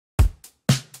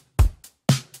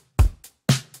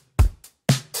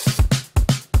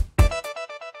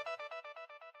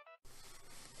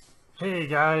Hey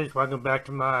guys, welcome back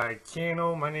to my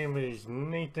channel. My name is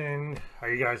Nathan. How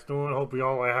you guys doing? Hope you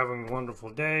all are having a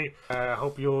wonderful day. I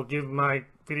hope you'll give my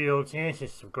video a chance and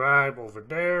subscribe over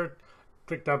there.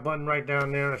 Click that button right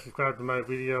down there and subscribe to my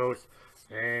videos.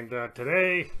 And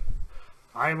today,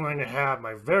 I'm going to have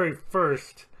my very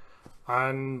first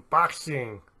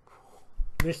unboxing.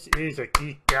 This is a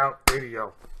Geekout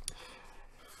video.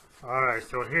 Alright,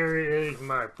 so here is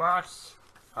my box.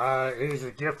 It is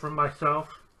a gift from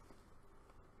myself.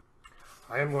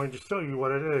 I am going to show you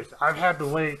what it is. I've had to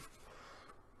wait,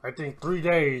 I think, 3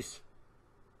 days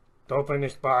to open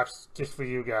this box just for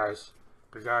you guys,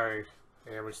 because I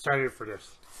am excited for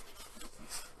this.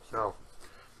 So,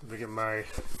 let me get my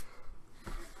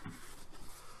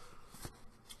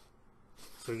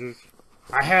scissors.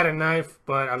 I had a knife,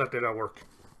 but I left it at work.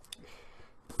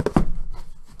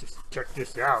 Just check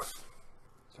this out.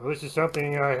 So this is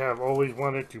something I have always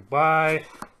wanted to buy.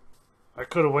 I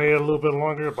could have waited a little bit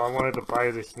longer, but I wanted to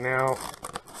buy this now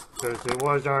because it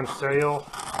was on sale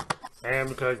and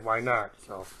because why not?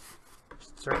 So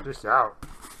let's check this out.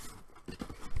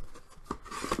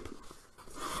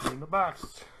 In the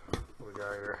box, we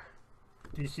got here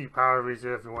DC Power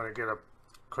Visa if you want to get a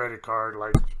credit card,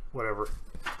 like whatever.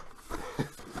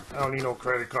 I don't need no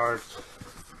credit cards.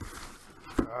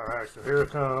 Alright, so here it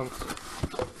comes.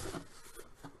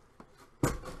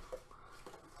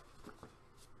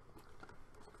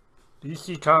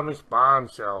 DC Comics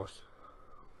Bombshells.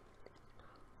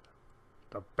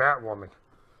 The Batwoman.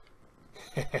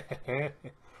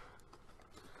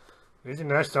 Isn't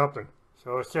that something?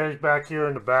 So it says back here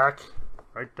in the back,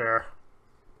 right there.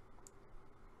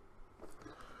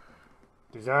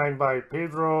 Designed by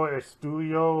Pedro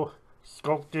Estudio,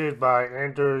 sculpted by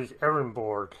Anders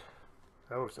Ehrenborg.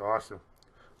 That looks awesome.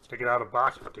 Let's take it out of the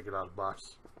box. I'll take it out of the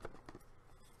box.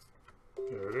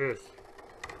 There it is.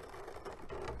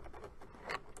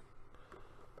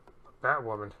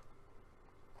 Batwoman.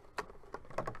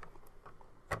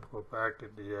 Go back to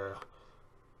the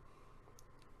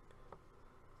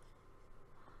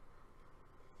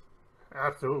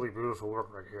absolutely beautiful work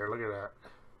right here. Look at that.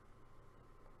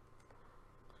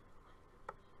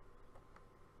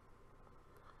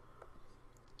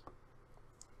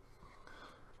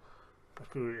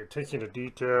 The attention to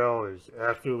detail is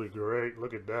absolutely great.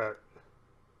 Look at that.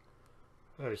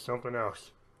 That is something else.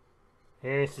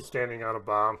 And it's just standing on a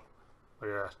bomb.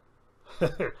 Look at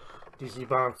that. DC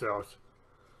Bombshells.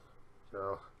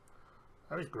 So,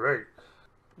 that is great.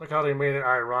 Look how they made it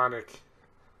ironic.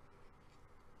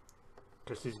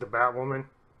 Because she's the Batwoman.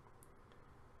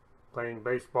 Playing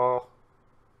baseball.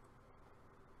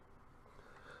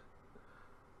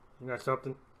 Isn't that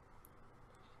something?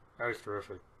 That is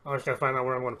terrific. I just gotta find out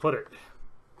where I'm going to put it.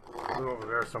 Put it over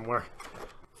there somewhere.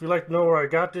 If you'd like to know where I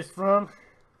got this from,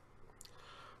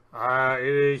 it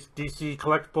is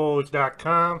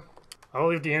dccollectibles.com. I'll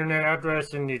leave the internet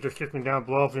address in the description down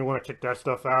below if you want to check that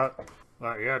stuff out.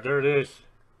 Yeah, there it is.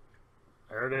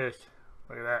 There it is.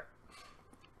 Look at that.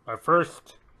 My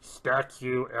first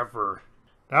statue ever.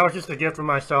 That was just a gift for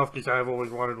myself because I've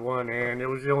always wanted one, and it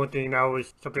was the only thing that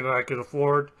was something that I could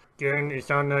afford. Again, it's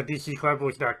on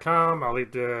dccollectibles.com. I'll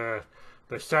leave the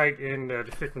site in the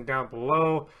description down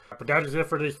below. But that is it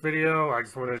for this video. I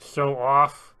just want to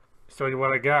show you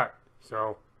what I got.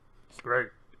 So, it's great.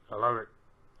 I love it.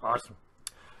 Awesome.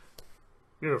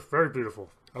 Beautiful. Very beautiful.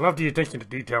 I love the attention to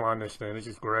detail on this thing. This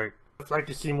is great. If you'd like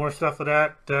to see more stuff of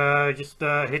that, just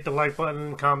hit the like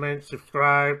button, comment,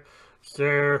 subscribe,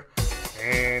 share,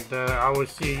 and I will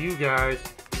see you guys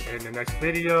in the next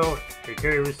video. Take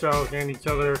care of yourselves and each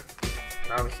other.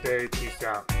 Namaste. Peace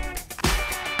out.